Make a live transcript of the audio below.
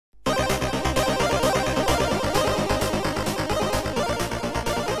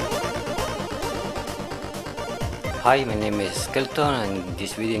Hi, my name is Skelton, and in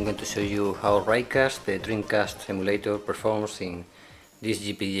this video I'm going to show you how Reicast, the Dreamcast emulator, performs in this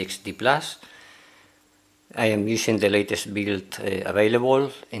GPD XD Plus. I am using the latest build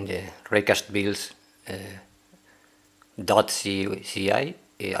available in the Reicast builds .ci.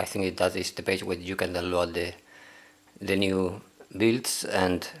 I think that is the page where you can download the new builds,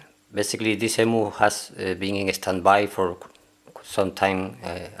 and basically this emu has been in standby for some time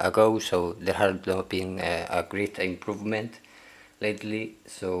ago, so there has not been a great improvement lately.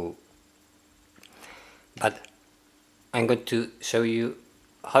 But I'm going to show you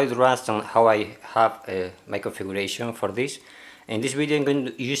how it runs and how I have my configuration for this. In this video I'm going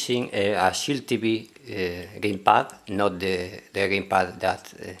to using a Shield TV gamepad, not the gamepad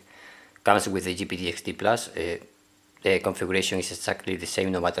that comes with the GPD XD Plus. The configuration is exactly the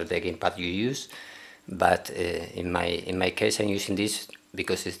same no matter the gamepad you use. But in my case I'm using this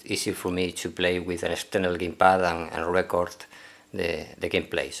because it's easy for me to play with an external gamepad and record the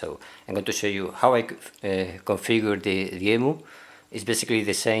gameplay. So I'm going to show you how I configure the emu. It's basically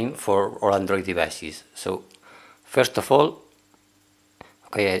the same for all Android devices. So first of all,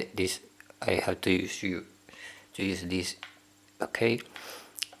 okay, I have to use this. Okay,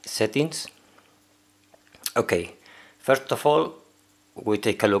 settings. Okay, first of all, we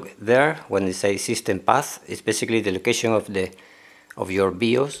take a look there. When they say system path, it's basically the location of your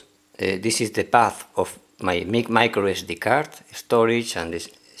BIOS. This is the path of my micro SD card, storage, and this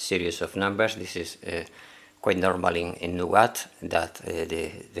series of numbers. This is quite normal in NuGAT that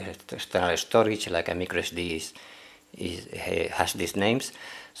the external storage, like a micro SD, has these names.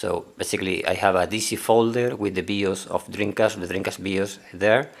 So basically, I have a DC folder with the BIOS of Dreamcast, the Dreamcast BIOS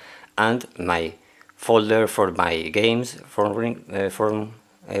there, and my folder for my games from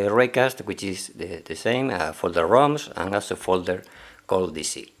Reicast, which is the same, folder ROMs, and also folder called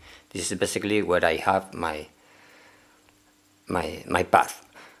DC. This is basically where I have my path.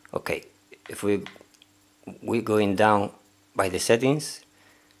 Okay, if we going down by the settings,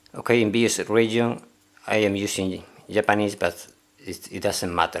 okay, in BIOS region I am using Japanese, but it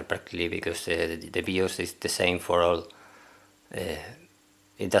doesn't matter practically because the BIOS is the same for all.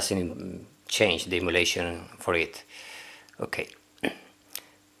 It doesn't change the emulation for it. Okay,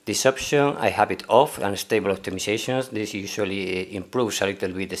 this option I have it off, and stable optimizations. This usually improves a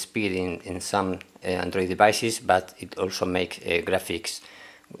little bit the speed in some Android devices, but it also makes graphics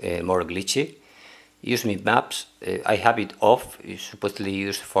more glitchy. Use me maps, I have it off. It's supposedly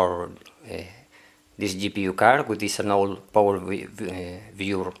used for this GPU card, which is an old Power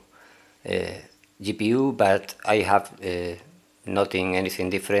View GPU, but I have nothing anything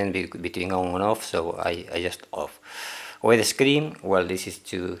different between on and off, so I just off. Wide screen, well, this is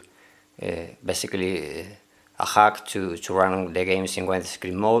to basically a hack to run the games in wide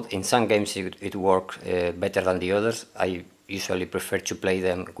screen mode. In some games it works better than the others. I usually prefer to play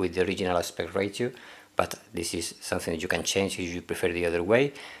them with the original aspect ratio, but this is something that you can change if you prefer the other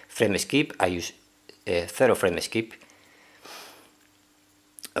way. Frame skip, I use 0 frame skip.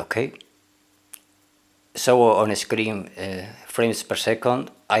 Okay. So on screen frames per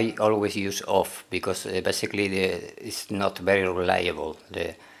second I always use off because basically it's not very reliable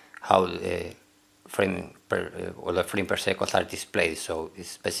how the frame per second are displayed, so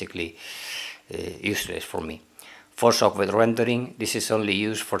it's basically useless for me. Force awkward rendering, this is only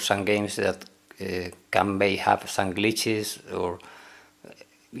used for some games that may have some glitches, or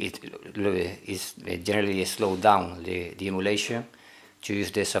it is generally slow down the emulation to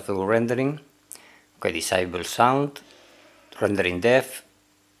use the software rendering. Okay, disable sound, rendering depth,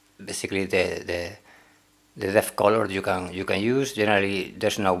 basically the depth color you can use. Generally,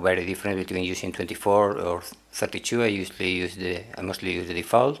 there's no very difference between using 24 or 32. I mostly use the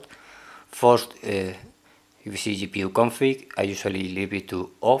default. Forced, if you see GPU config, I usually leave it to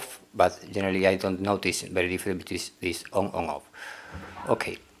off, but generally I don't notice very different between this on off.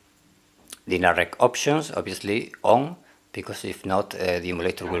 Okay, the direct options obviously on, because if not, the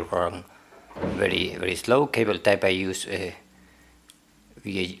emulator will run very slow. Cable type I use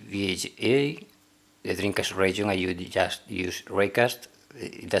VGA. The Dreamcast region I just use Reicast.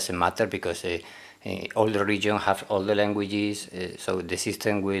 It doesn't matter because all the region have all the languages, so the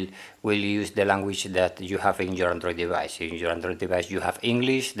system will use the language that you have in your Android device. In your Android device you have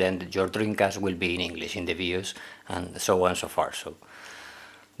English, then your Dreamcast will be in English in the BIOS, and so on and so forth. So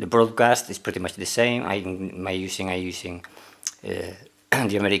the broadcast is pretty much the same. I'm using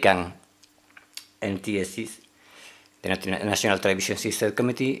the American NTSC, the National Television System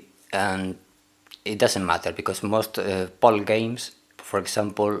Committee, and it doesn't matter because most POL games, for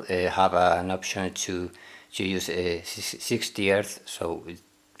example, have an option to use 60 Hz, so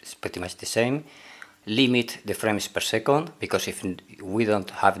it's pretty much the same. limit the frames per second, because if we don't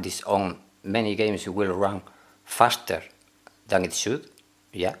have this on, many games will run faster than it should.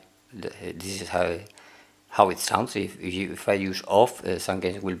 Yeah, this is how it sounds. If I use off, some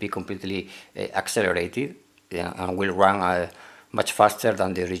games will be completely accelerated, yeah, and will run much faster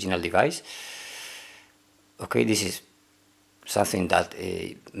than the original device. Okay, this is something that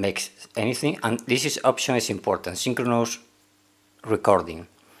makes anything, and this option is important: synchronous recording.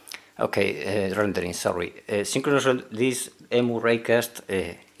 Okay, rendering, sorry. This EMU Reicast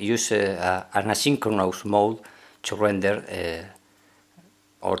use an asynchronous mode to render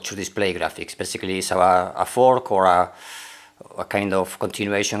or to display graphics. Basically, it's a fork or a kind of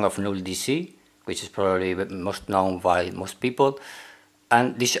continuation of null DC, which is probably most known by most people.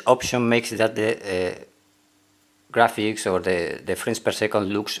 And this option makes that the graphics or the frames per second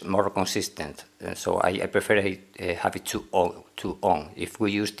looks more consistent. So I prefer have it to on. If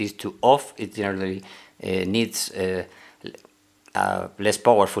we use this to off, it generally needs a less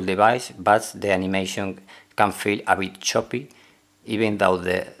powerful device, but the animation can feel a bit choppy, even though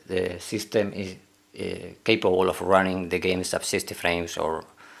the system is capable of running the games at 60 frames or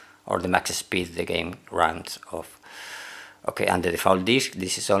the max speed the game runs off. Okay, and the default disk,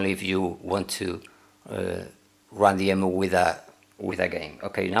 this is only if you want to run the EMU with a game.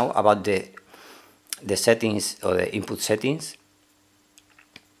 Okay, now about the settings or the input settings.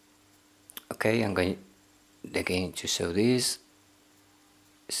 Okay, I'm going again to show this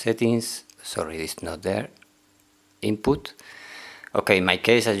settings. Sorry, it's not there. Input. Okay, in my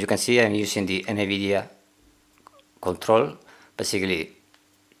case, as you can see, I'm using the NVIDIA control. Basically,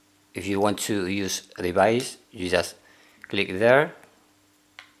 if you want to use a device, you just click there,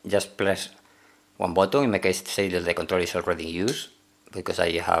 just press one button. In my case, say that the control is already used because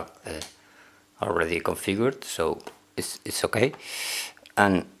I have already configured, so it's okay.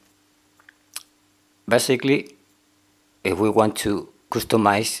 And basically, if we want to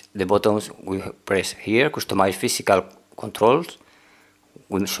customize the buttons, we press here, customize physical controls.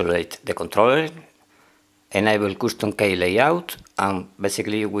 We select the controller, enable custom key layout, and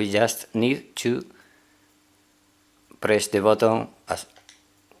basically we just need to press the button as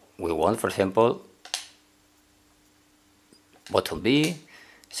we want. For example, button B,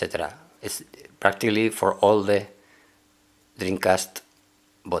 etc. It's practically for all the Dreamcast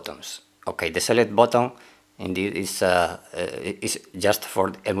buttons. Okay, the select button indeed is just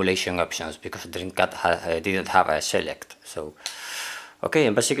for emulation options, because Dreamcast didn't have a select. So, okay,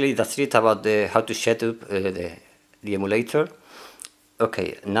 and basically that's it about how to set up the emulator.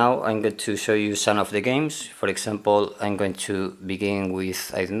 Okay, now I'm going to show you some of the games. For example, I'm going to begin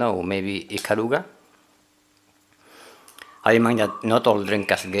with, I don't know, maybe Ikaruga. I remind that not all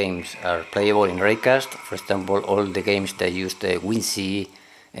Dreamcast games are playable in Reicast. For example, all the games that use the WinCE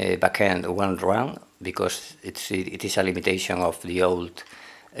backend won't run, because it is a limitation of the old,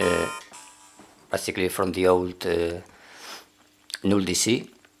 basically from the old null DC.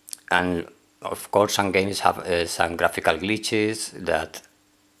 And of course, some games have some graphical glitches that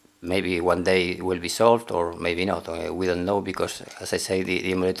maybe one day will be solved, or maybe not. We don't know, because, as I say,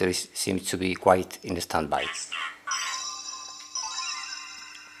 the emulator seems to be quite in standby.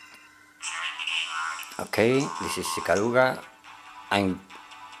 Okay, this is Ikaruga. I'm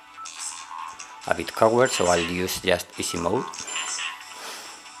a bit coward, so I'll use just easy mode.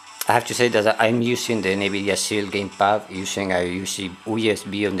 I have to say that I'm using the NVIDIA Shield gamepad using a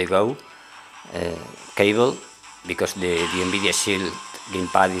USB on the go cable, because the NVIDIA Shield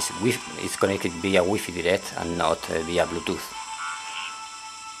gamepad is connected via Wi-Fi direct and not via Bluetooth.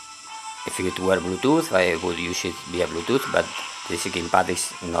 If it were Bluetooth, I would use it via Bluetooth, but this gamepad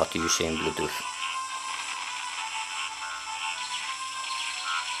is not using Bluetooth.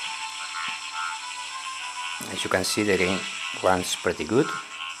 As you can see, the game runs pretty good.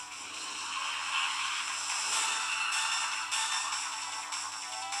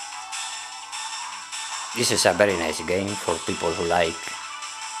 This is a very nice game for people who like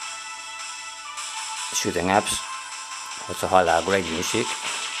shooting ups. Also has a great music.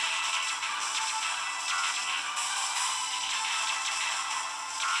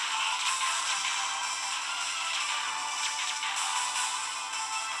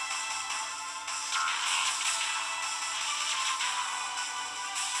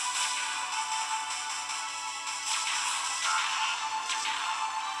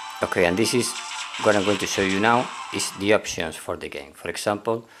 Okay, and this is what I'm going to show you now, is the options for the game. For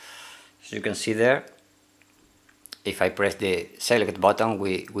example, as you can see there, if I press the select button,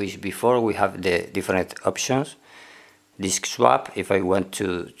 which before we have the different options. Disk swap, if I want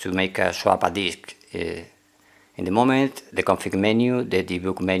to make a swap a disk in In the moment, the config menu, the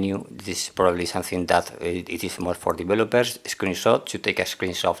debug menu, this is probably something that it is more for developers. Screenshot, to take a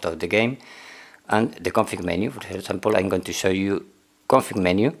screenshot of the game. And the config menu, for example, I'm going to show you config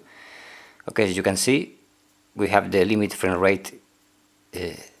menu. Okay, as you can see, we have the limit frame rate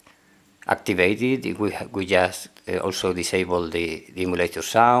activated. We just also disable the emulator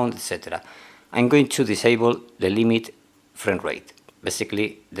sound, etc. I'm going to disable the limit frame rate.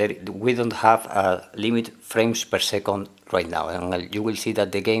 Basically, we don't have a limit frames per second right now, and you will see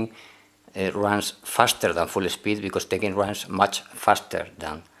that the game runs faster than full speed because the game runs much faster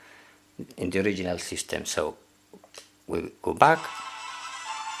than in the original system. So we go back.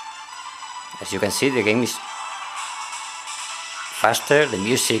 As you can see, the game is faster. The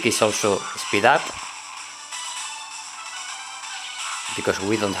music is also speed up because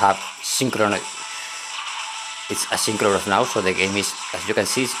we don't have synchronous. It's asynchronous now, so the game is, as you can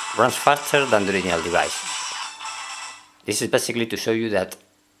see, runs faster than the original device. This is basically to show you that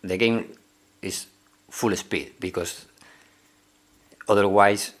the game is full speed, because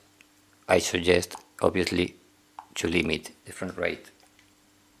otherwise I suggest obviously to limit the frame rate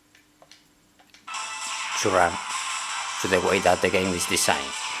to run to the way that the game is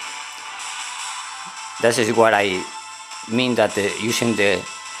designed. This is what I mean that using the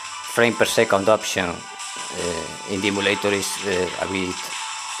frame per second option in the emulator is a bit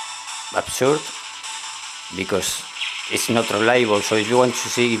absurd, because it's not reliable. So if you want to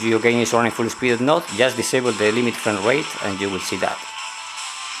see if your game is running full speed or not, just disable the limit frame rate and you will see that.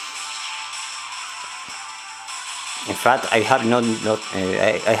 In fact, I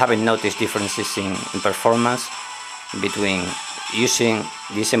haven't noticed differences in performance between using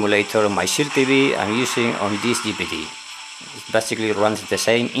this emulator on my Shield TV and using on this GPD. It basically runs the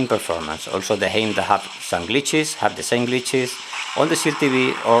same in performance. Also the game that have some glitches have the same glitches on the Shield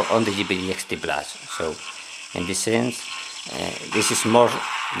TV or on the GPD XD Plus. So in this sense, this is the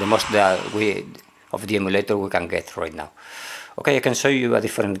most that we of the emulator we can get right now. Okay, I can show you a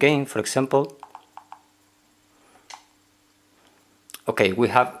different game, for example. Okay,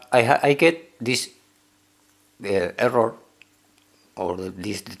 I get this error or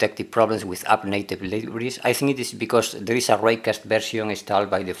these detected problems with app native libraries. I think it is because there is a Reicast version installed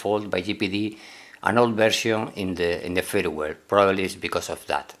by default by GPD, an old version in the firmware. Probably it's because of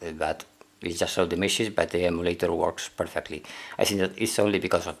that, but it's just all the message, but the emulator works perfectly. I think that it's only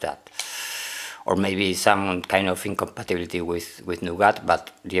because of that. Or maybe some kind of incompatibility with Nougat,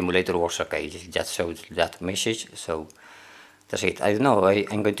 but the emulator works okay. It just shows that message, so that's it. I don't know,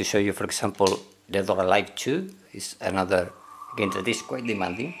 I'm going to show you, for example, Dead or Alive 2 is another game that is quite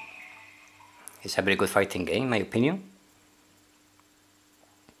demanding. It's a very good fighting game, in my opinion.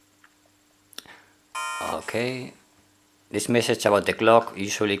 Okay, this message about the clock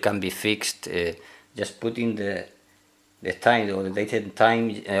usually can be fixed just putting the time or the dated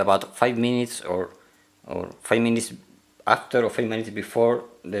time about 5 minutes or 5 minutes after or 5 minutes before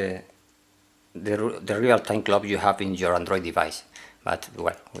the real-time clock you have in your Android device. But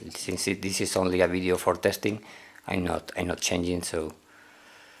well, since this is only a video for testing, I'm not changing. So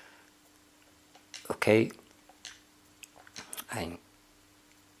okay, I'm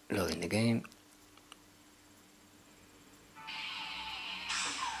loading the game.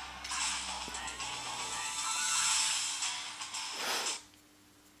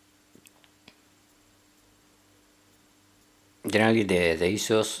 Generally, the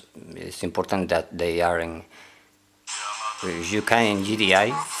ISOs, it's important that they are in, you can in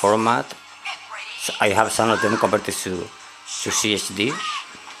GDI format. So I have some of them converted to CHD.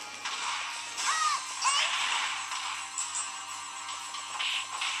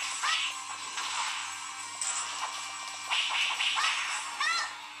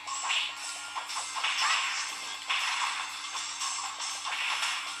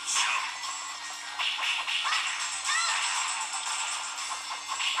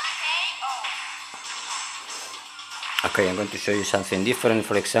 Okay, I'm going to show you something different.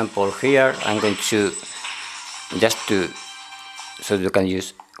 For example, here I'm going to so you can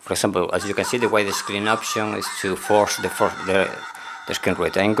use, for example, as you can see, the widescreen option is to force the screen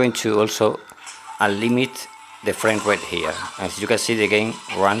rate. I'm going to also unlimit the frame rate here. As you can see, the game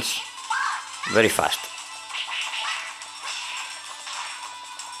runs very fast.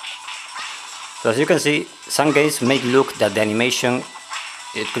 So as you can see, some games may look that the animation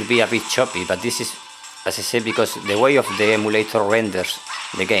it could be a bit choppy, but this is, as I said, because the way of the emulator renders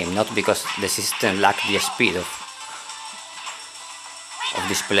the game, not because the system lacks the speed of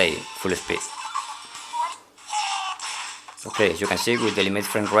display full speed. Okay, as you can see, with the limit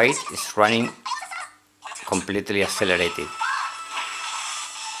frame rate, it's running completely accelerated.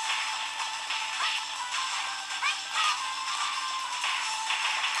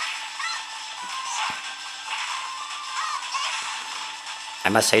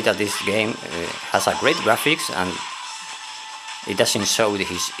 must say that this game has a great graphics, and it doesn't show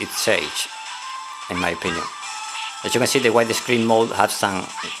its age, in my opinion. As you can see, the widescreen mode has some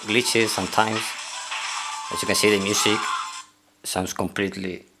glitches sometimes. As you can see, the music sounds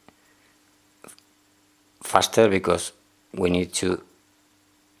completely faster because we need to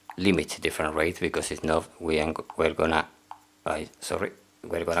limit different rate, because if not, we're gonna a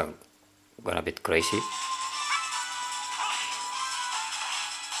bit crazy.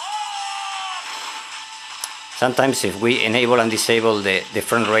 Sometimes if we enable and disable the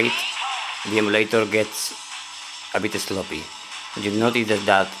frame rate, the emulator gets a bit sloppy. You notice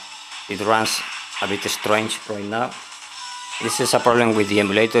that it runs a bit strange right now. This is a problem with the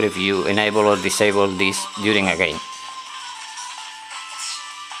emulator if you enable or disable this during a game.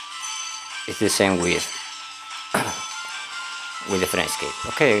 It's the same with the frame escape.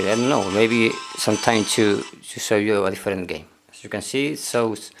 Okay, I don't know, maybe sometime to show you a different game. As you can see, it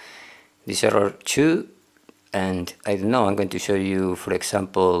shows this error 2, and I don't know, I'm going to show you, for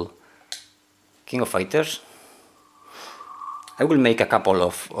example, King of Fighters. I will make a couple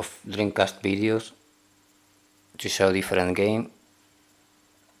of Dreamcast videos to show different game.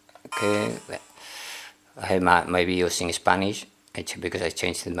 Okay, I have my videos in Spanish, because I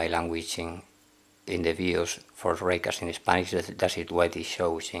changed my language in the videos for Reicast in Spanish. That's it, what it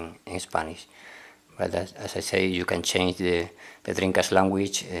shows in Spanish. But as I say, you can change the Dreamcast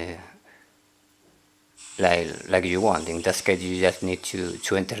language like you want. In that case, you just need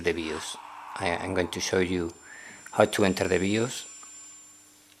to enter the videos. I'm going to show you how to enter the videos.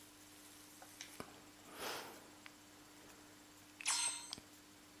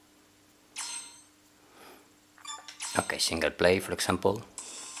 Okay, single play, for example.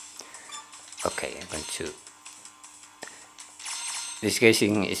 Okay, I'm going to... This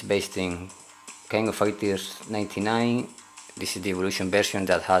game is based in King of Fighters 99. This is the Evolution version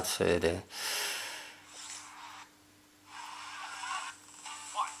that has the...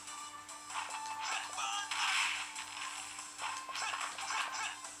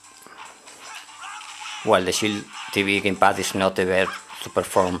 Well, the Shield TV gamepad is not able to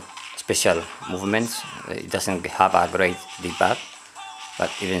perform special movements. It doesn't have a great D-pad,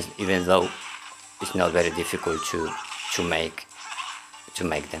 but even though it's not very difficult to make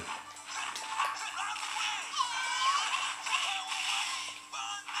them.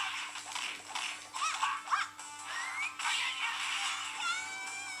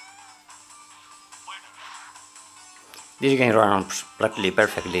 This game runs practically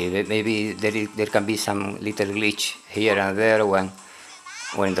perfectly. Maybe there can be some little glitch here and there when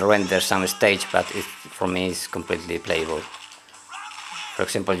the renders some stage, but for me it's completely playable. For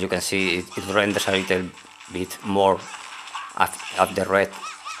example, you can see it renders a little bit more at the red,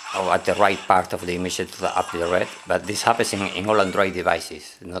 or at the right part of the image up to the red, but this happens in all Android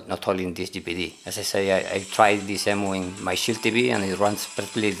devices, not only in this GPD. As I say, I tried this demo in my Shield TV and it runs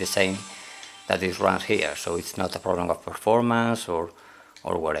practically the same that it runs here, so it's not a problem of performance or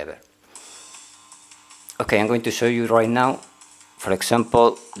whatever. Okay, I'm going to show you right now, for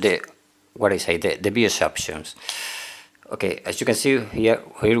example, the BIOS options. Okay, as you can see here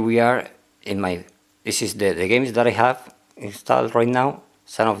we are in my... This is the games that I have installed right now.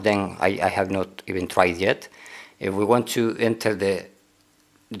 Some of them I have not even tried yet. If we want to enter the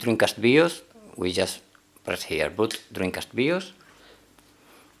Dreamcast BIOS, we just press here, boot Dreamcast BIOS.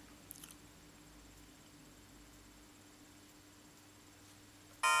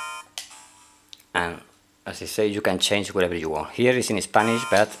 And as I say, you can change whatever you want. Here is in Spanish,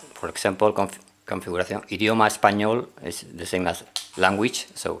 but for example, configuración, idioma español is the same as language.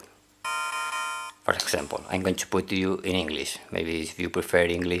 So, for example, I'm going to put you in English. Maybe if you prefer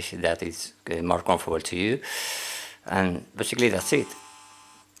English, that is more comfortable to you. And basically that's it.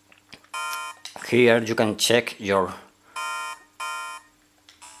 Here you can check your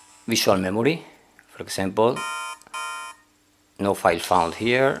visual memory. For example, no file found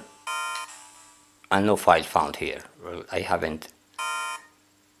here. And no file found here. Well, I haven't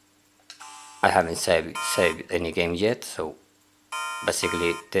saved any game yet, so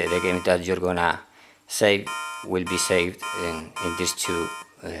basically the game that you're gonna save will be saved in these two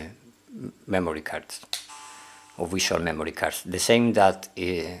memory cards, or visual memory cards. The same that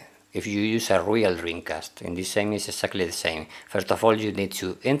if you use a real Dreamcast. In this same is exactly the same. First of all, you need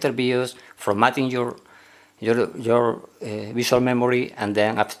to enter BIOS, formatting your visual memory, and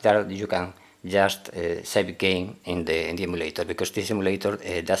then after that you can just save game in the emulator, because this emulator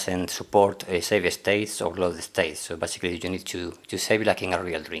doesn't support save states or load states. So basically you need to save like in a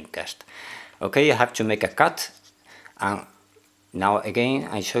real Dreamcast. Okay, I have to make a cut, and now again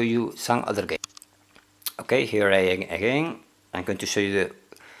I show you some other game. Okay, here again I'm going to show you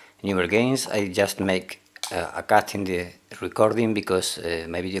newer games, I just make a cut in the recording because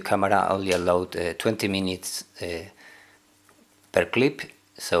my video camera only allowed 20 minutes per clip.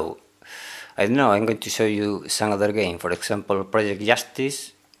 So I don't know, I'm going to show you some other game. For example, Project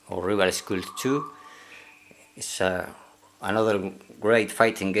Justice or Rival Schools 2. It's another great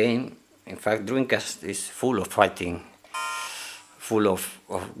fighting game. In fact, Dreamcast is full of fighting, full of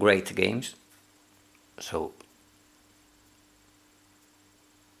great games. So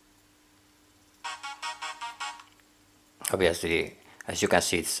obviously, as you can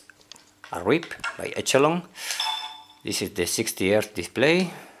see, it's a RIP by Echelon. This is the 60 Hz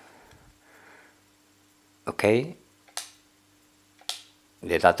display. Okay.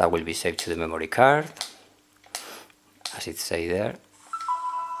 The data will be saved to the memory card, as it says there.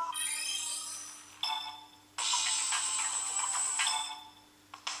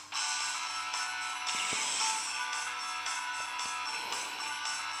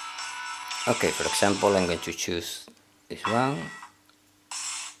 Okay, for example, I'm going to choose this one.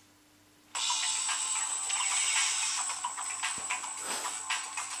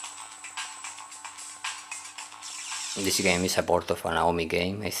 This game is a port of a Naomi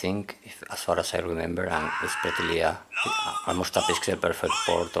game, I think, as far as I remember, and it's pretty almost a pixel perfect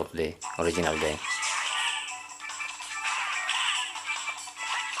port of the original game.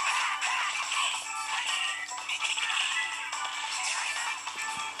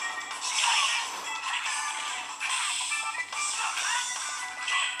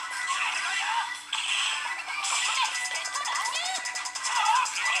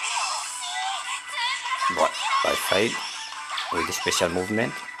 But I failed with the special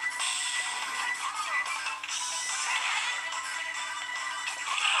movement.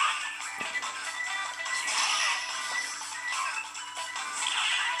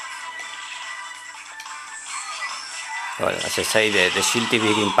 Well, as I say, the Shield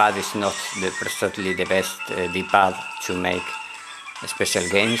TV gamepad is not precisely the best D-pad to make special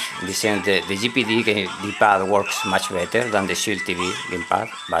games. In the sense, the GPD D-pad works much better than the Shield TV gamepad,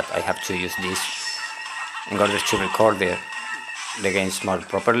 but I have to use this in order to record the games more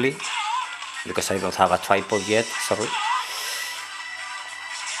properly, because I don't have a tripod yet, sorry.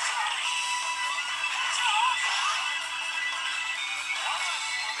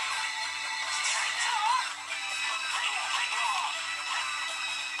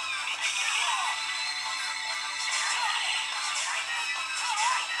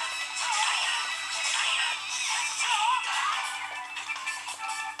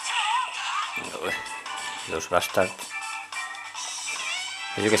 Those bastards.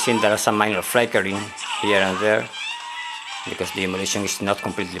 As you can see, there are some minor flickering here and there because the emulation is not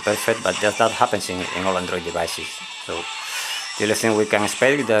completely perfect, but that happens in all Android devices. So the only thing we can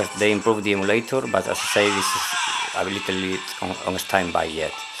expect is that they improve the emulator, but as I say, this is a little bit on standby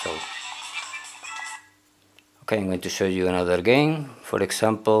yet. So okay, I'm going to show you another game. For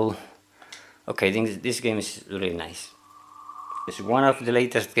example, okay, this game is really nice. It's one of the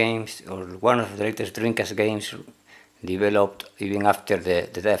latest games, or one of the latest Dreamcast games developed even after the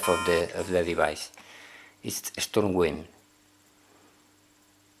death of the device. It's Stormwind.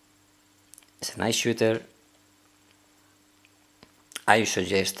 It's a nice shooter. I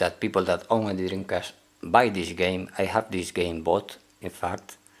suggest that people that own a Dreamcast buy this game. I have this game bought, in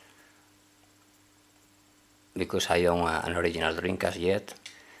fact, because I own an original Dreamcast yet,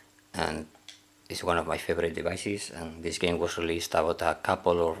 and it's one of my favorite devices, and this game was released about a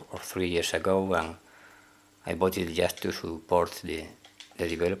couple or 3 years ago, and I bought it just to support the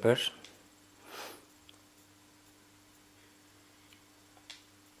developers.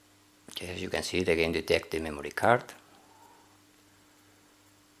 Okay, as you can see, the game detects the memory card.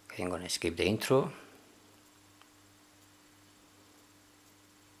 Okay, I'm gonna skip the intro.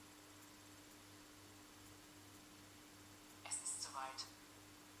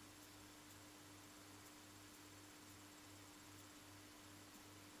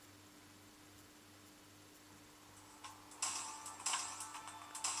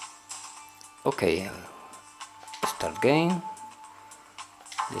 Okay, start game.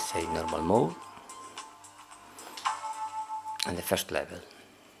 Let's say normal mode, and the first level.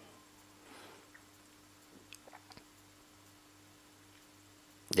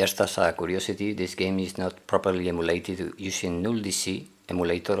 Just as a curiosity, this game is not properly emulated using null-DC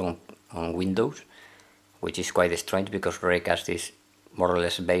emulator on Windows, which is quite strange because Reicast is more or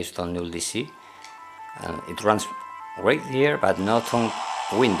less based on null-DC, and it runs right here, but not on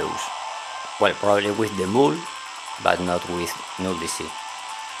Windows. Well, probably with the mul, but not with null-DC.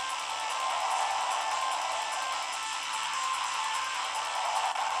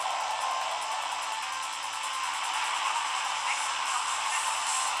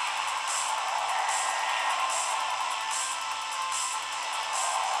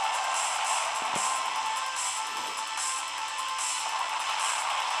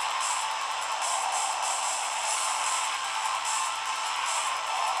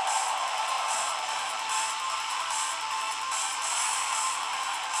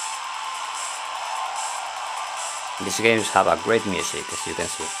 These games have a great music, as you can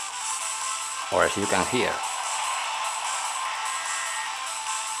see, or as you can hear.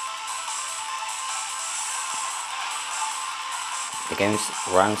 The game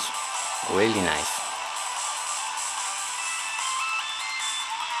runs really nice.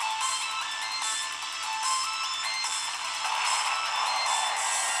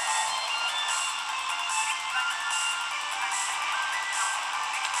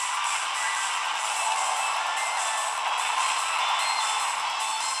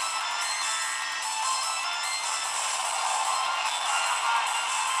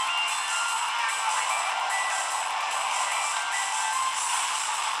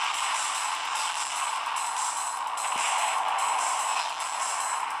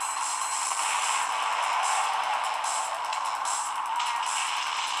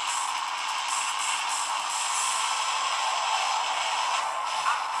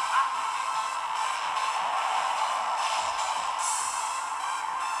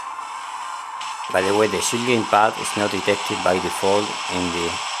 By the way, the shield gamepad is not detected by default in the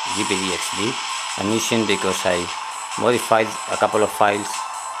GPD XD. I'm using because I modified a couple of files,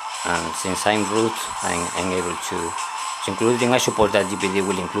 and since I'm root, I'm able to include them. I suppose that GPD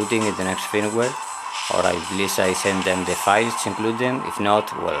will include them in the next firmware, or at least I send them the files to include them. If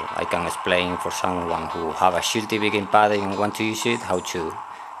not, well, I can explain for someone who have a Shield TV gamepad and want to use it how to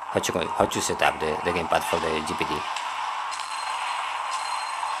set up the gamepad for the GPD.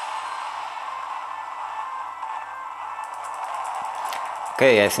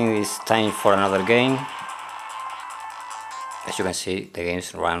 Okay, I think it's time for another game. As you can see, the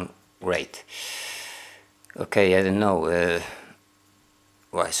games run great. Okay, I don't know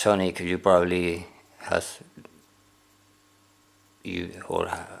why Sonic, you probably has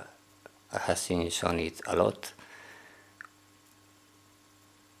seen Sonic a lot.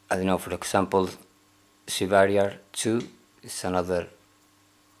 I don't know, for example, Siberia 2 is another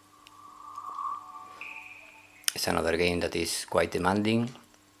game that is quite demanding.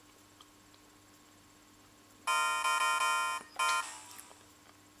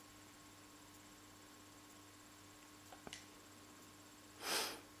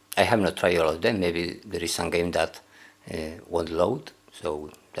 I have not tried all of them. Maybe there is some game that won't load,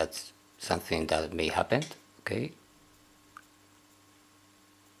 so that's something that may happen. Okay.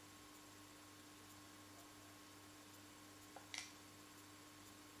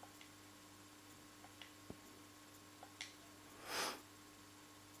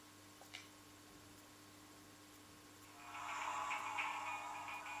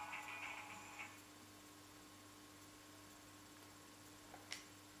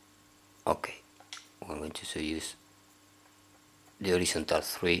 Okay, I'm going to use the horizontal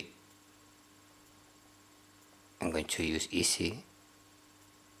 3. I'm going to use easy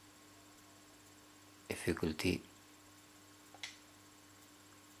difficulty.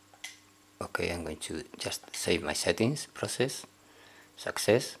 Okay, I'm going to just save my settings, process,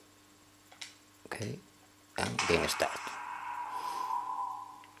 success. Okay, and game start.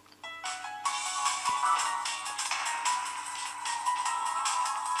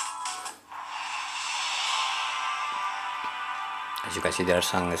 As you can see, there are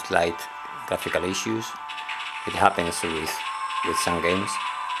some slight graphical issues. It happens with some games,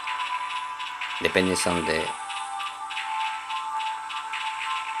 depending on the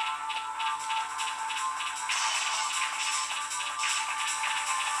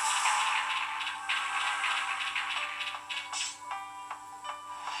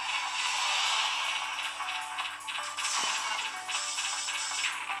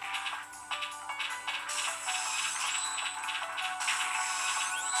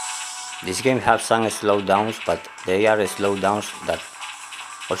This game has some slowdowns, but they are slowdowns that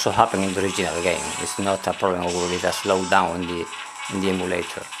also happen in the original game. It's not a problem with a slowdown in the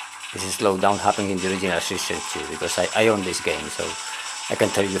emulator. This is slowdown happening in the original system too, because I own this game, so I can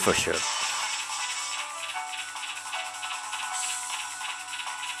tell you for sure.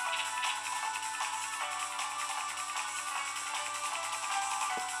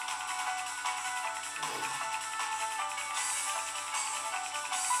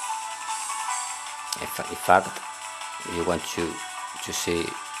 In fact, you want to see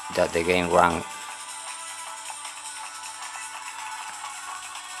that the game runs.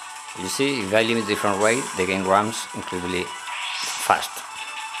 You see, if I limit different rate, the game runs incredibly fast.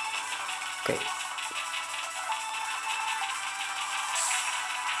 Okay.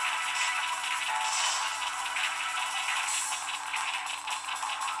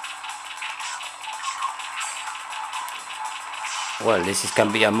 Well,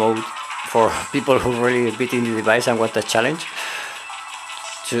 can be a mode for people who really beating the device and want a challenge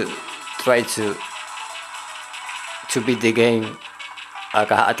to try to to beat the game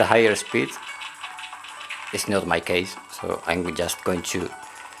at a higher speed. It's not my case, so I'm just going to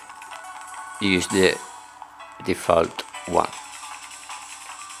use the default one.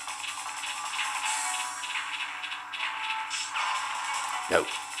 No.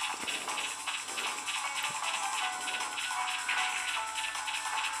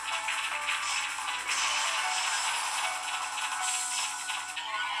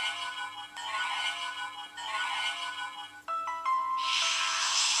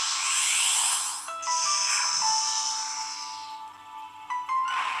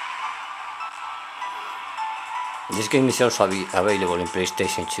 This game is also available in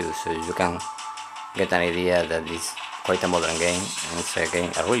PlayStation 2, so you can get an idea that it's quite a modern game, and it's a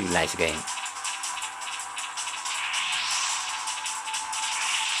really nice game.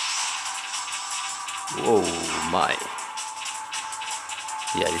 Whoa, my.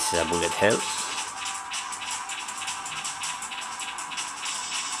 Yeah, this is a bullet hell.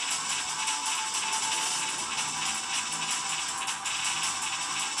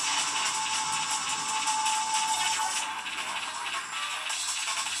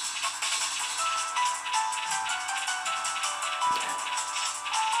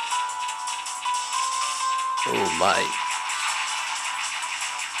 Oh my.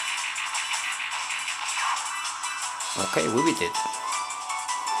 Okay, we beat it.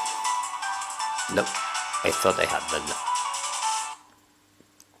 Nope, I thought I had, but no.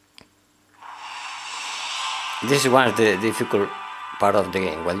 This is one of the difficult part of the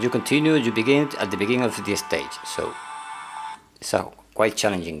game. When you continue, you begin at the beginning of the stage, so it's a quite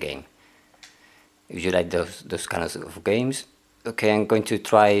challenging game. If you like those kinds of games. Okay, I'm going to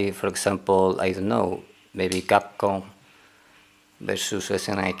try, for example, I don't know, maybe Capcom versus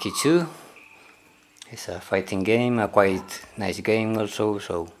SNIK 2. It's a fighting game, a quite nice game also,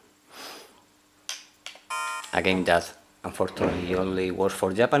 so a game that unfortunately only works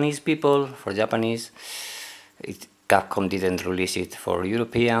for Japanese people, Capcom didn't release it for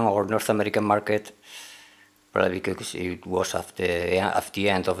European or North American market, probably because it was at the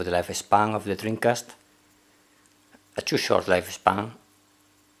end of the lifespan of the Dreamcast. A too short lifespan.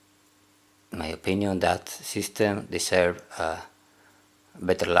 In my opinion, that system deserves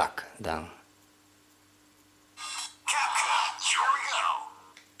better luck than.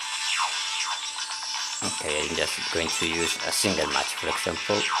 Okay, I'm just going to use a single match, for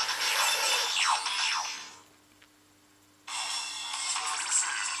example.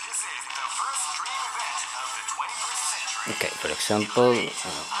 Okay, for example,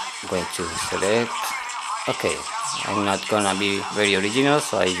 I'm going to select. Okay, I'm not gonna be very original,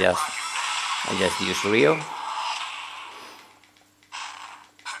 so I just use Rio.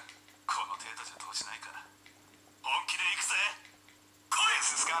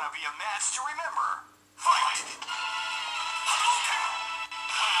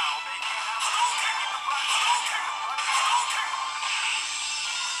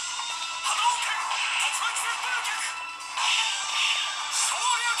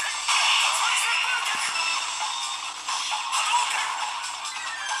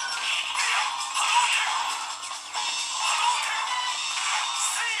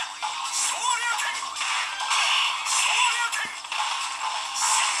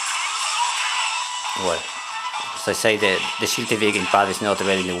 Well, as I say, the Shield TV gamepad is not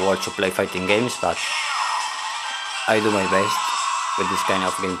really in the world to play fighting games, but I do my best with this kind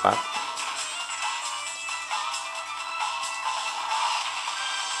of gamepad.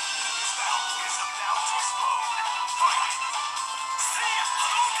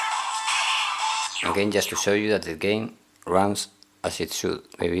 Again, just to show you that the game runs as it should.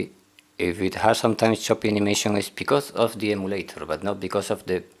 Maybe if it has sometimes choppy animation, it's because of the emulator, but not because of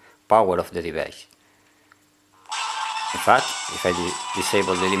the power of the device. In fact, if I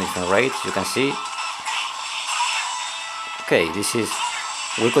disable the limit frame rate, you can see. Okay, this is,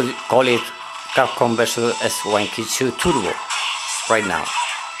 we could call it Capcom vs SNIK 2 Turbo right now.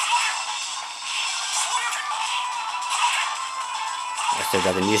 Except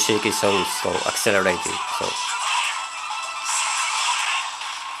that the music is also accelerated. So.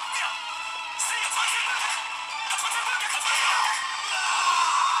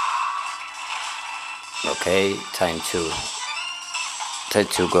 Okay, time to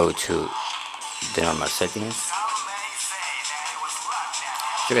go to the normal settings.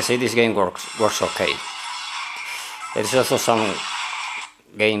 You can see this game works okay. There is also some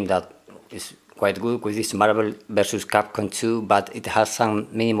game that is quite good with this Marvel vs Capcom 2, but it has some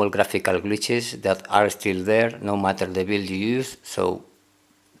minimal graphical glitches that are still there no matter the build you use. So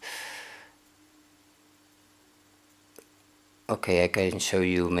okay, I can show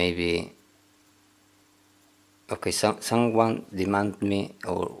you maybe. Okay, someone demand me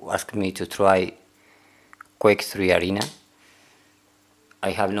or asked me to try Quake 3 Arena.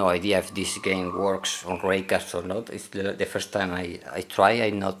 I have no idea if this game works on Reicast or not. It's the first time I try.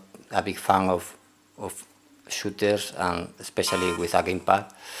 I'm not a big fan of shooters, and especially with a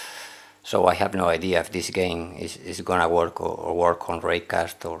gamepad. So I have no idea if this game is gonna work or work on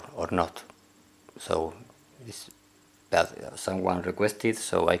Reicast or not. So it's that someone requested,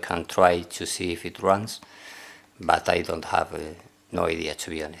 so I can try to see if it runs, but I don't have no idea, to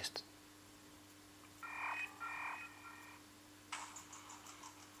be honest.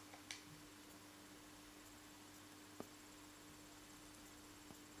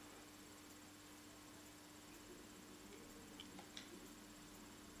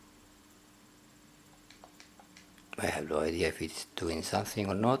 I have no idea if it's doing something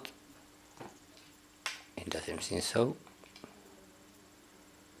or not. It doesn't seem so.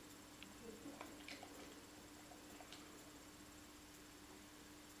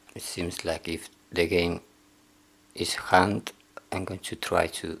 It seems like if the game is hand, I'm going to try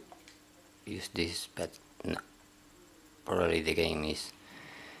to use this, but no. Probably the game is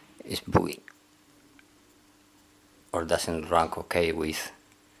bugging or doesn't rank okay with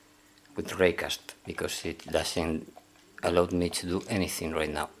Reicast, because it doesn't allow me to do anything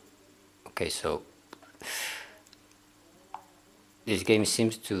right now. Okay, so this game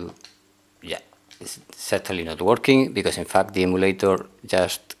seems to, yeah, it's certainly not working, because in fact the emulator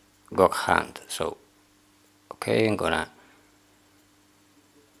just got hand. So okay, I'm gonna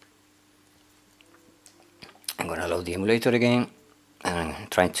load the emulator again, and I'm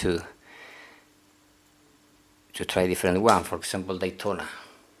trying to try a different one, for example Daytona.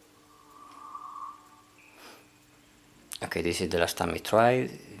 Okay, this is the last time I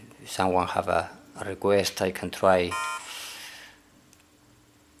tried. If someone have a request, I can try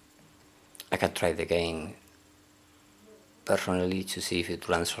the game personally to see if it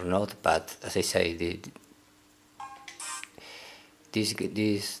runs or not, but as I say,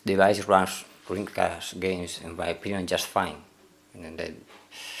 this device runs Dreamcast games, in my opinion, just fine. And then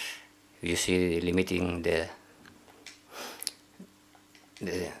you see limiting the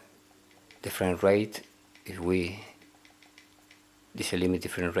frame rate. If we limit the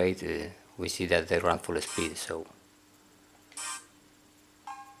frame rate, we see that they run full speed. So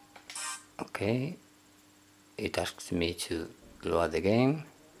okay, it asks me to load the game.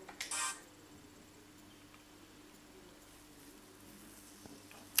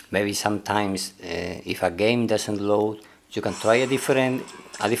 Maybe sometimes if a game doesn't load, you can try a different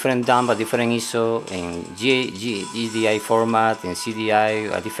dump, a different ISO in GDI format, in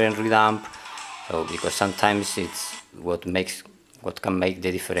CDI, a different redump. So because sometimes it's what can make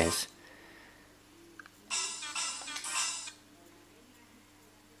the difference.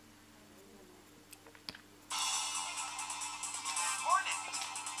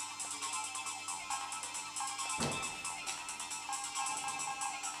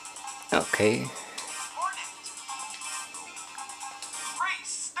 Okay.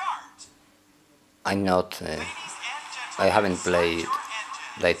 I'm not. I haven't played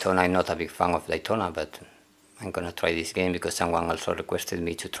Daytona. I'm not a big fan of Daytona, but I'm gonna try this game because someone also requested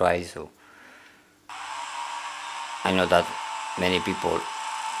me to try. So I know that many people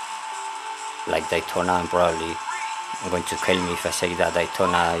like Daytona, and probably going to kill me if I say that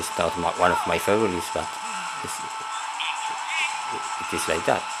Daytona is not one of my favorites, but it is like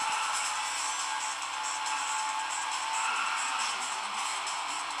that.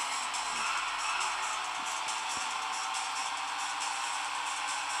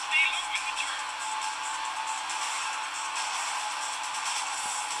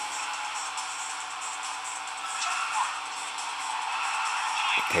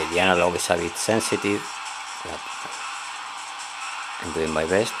 Okay, the analog is a bit sensitive, but I'm doing my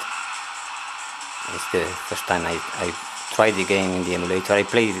best. It's the first time I tried the game in the emulator. I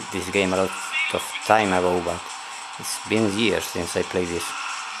played this game a lot of time ago, but it's been years since I played this.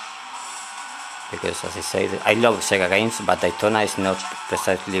 Because as I said, I love Sega games, but Daytona is not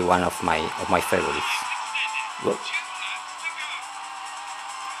precisely one of my favorites. Whoa.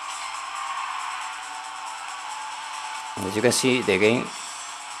 As you can see, the game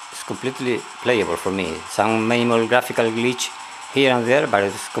is completely playable for me. Some minimal graphical glitch here and there, but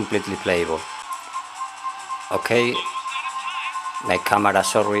it's completely playable. Okay, my camera,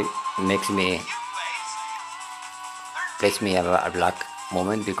 sorry, plays me a black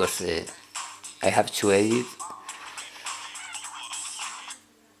moment because I have to edit.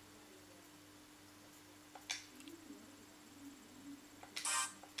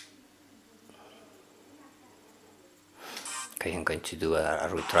 Okay, I'm going to do a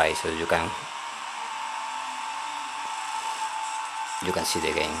retry so you can you can see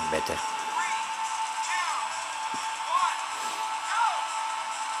the game better.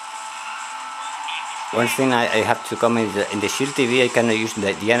 One thing I have to comment is that in the Shield TV I cannot use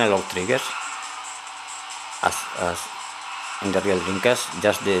the analog triggers as in the real Dreamcast,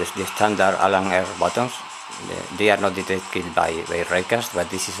 just the standard Allen R buttons. They are not detected by Reicast, but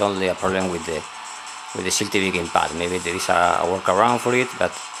this is only a problem with the Shield TV gamepad. Maybe there is a workaround for it,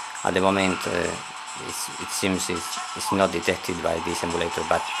 but at the moment it seems it's not detected by this emulator.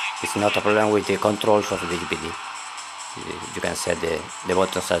 But it's not a problem with the controls of the GPD. You can set the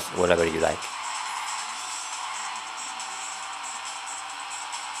buttons as whatever you like.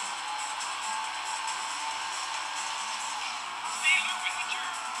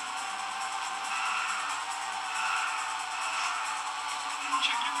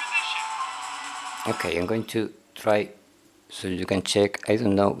 Okay, I'm going to try so you can check. I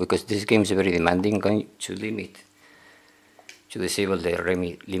don't know, because this game is very demanding. I'm going to disable the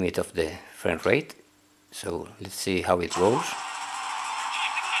limit of the frame rate. So let's see how it goes.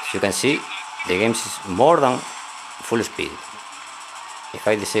 As you can see, the game is more than full speed. If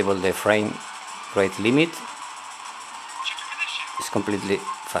I disable the frame rate limit, it's completely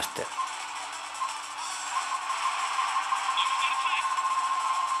faster.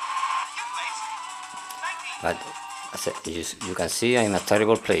 But as you can see, I'm a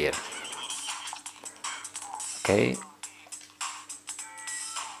terrible player. Okay.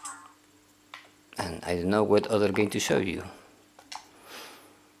 And I don't know what other game to show you.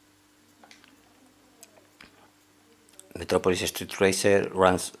 Metropolis Street Racer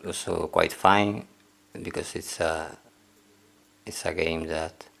runs also quite fine because it's a game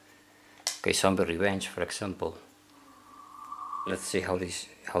that, okay, Zombie Revenge, for example. Let's see how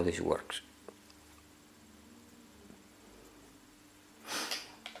this works.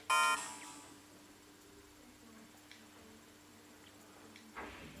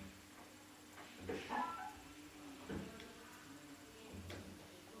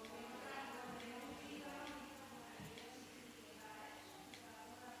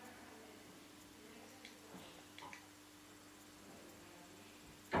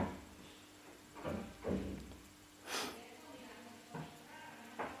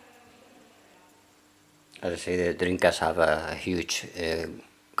 As I say, the Dreamcast have a huge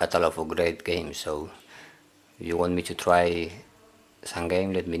catalog of great games, so if you want me to try some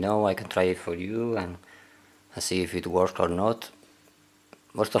game, let me know. I can try it for you and see if it works or not.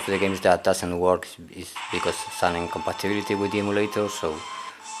 Most of the games that doesn't work is because of some incompatibility with the emulator, so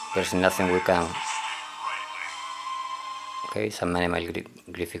there's nothing we can. Okay, some minimal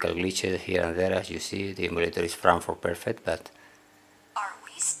graphical glitches here and there. As you see, the emulator is framed for perfect, but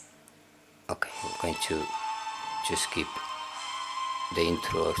okay, I'm going to skip the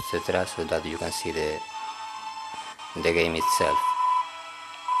intro, etc., so that you can see the game itself.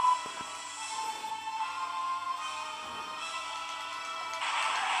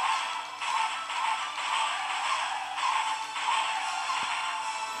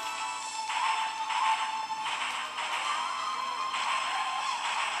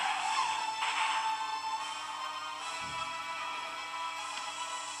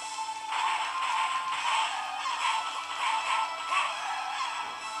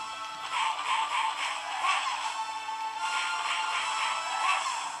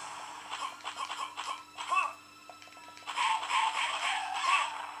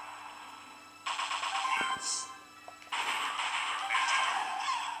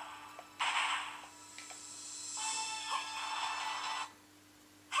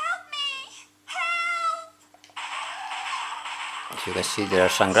 As you can see, there are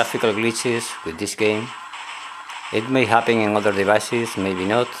some graphical glitches with this game. It may happen in other devices, maybe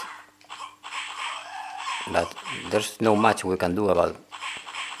not, but there's no much we can do about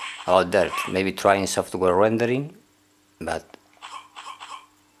that. Maybe trying software rendering, but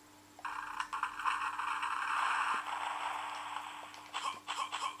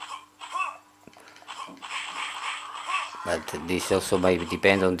this also might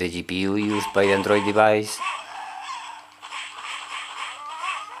depend on the GPU used by the Android device.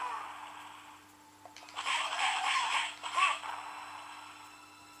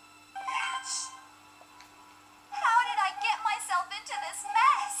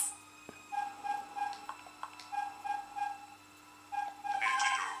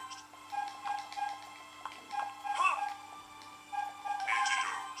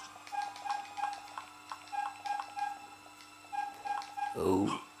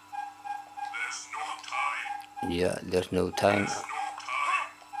 Oh, yeah, there's no time.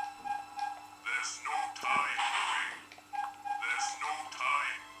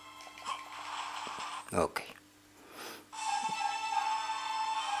 Okay.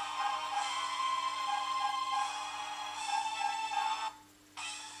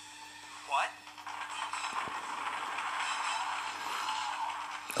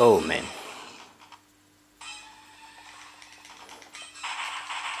 Oh man.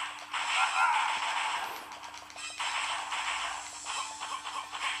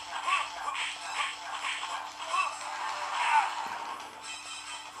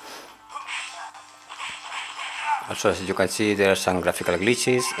 Also, as you can see, there are some graphical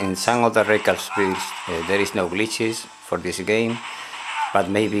glitches. In some other Reicast builds, there is no glitches for this game, but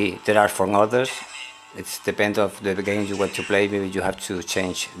maybe there are for others. It depends of the game you want to play. Maybe you have to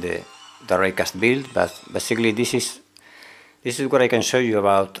change the Reicast build. But basically, this is what I can show you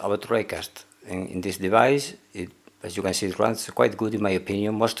about Reicast. In this device, as you can see, it runs quite good in my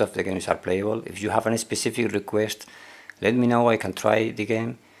opinion. Most of the games are playable. If you have any specific request, let me know. I can try the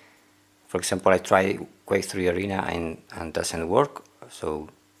game. For example, I tried Quake 3 Arena and doesn't work, so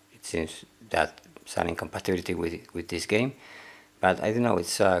it seems that some incompatibility with this game. But I don't know,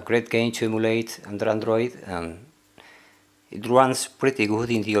 it's a great game to emulate under Android, and it runs pretty good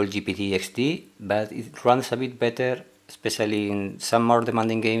in the old GPD XD, but it runs a bit better, especially in some more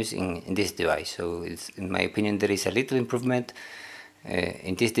demanding games in this device. So it's, in my opinion, there is a little improvement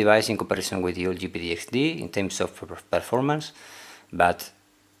in this device in comparison with the old GPD XD in terms of performance, but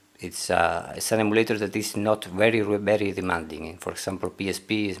it's an emulator that is not very demanding. For example,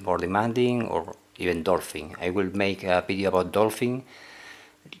 PSP is more demanding, or even Dolphin. I will make a video about Dolphin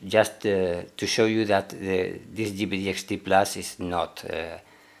just to show you that this GPD XT Plus is not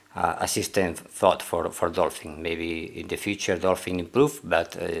a system thought for Dolphin. Maybe in the future Dolphin improve,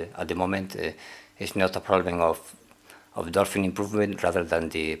 but at the moment it's not a problem of Dolphin improvement, rather than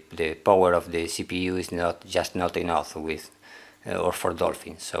the power of the CPU is not enough with or for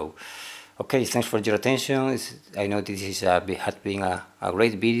Dolphin. So okay, thanks for your attention. I know this is has been a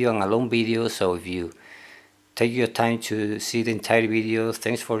great video and a long video, so if you take your time to see the entire video,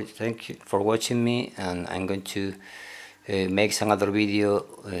 thank you for watching me, and I'm going to make some other video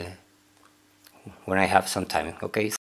when I have some time. Okay.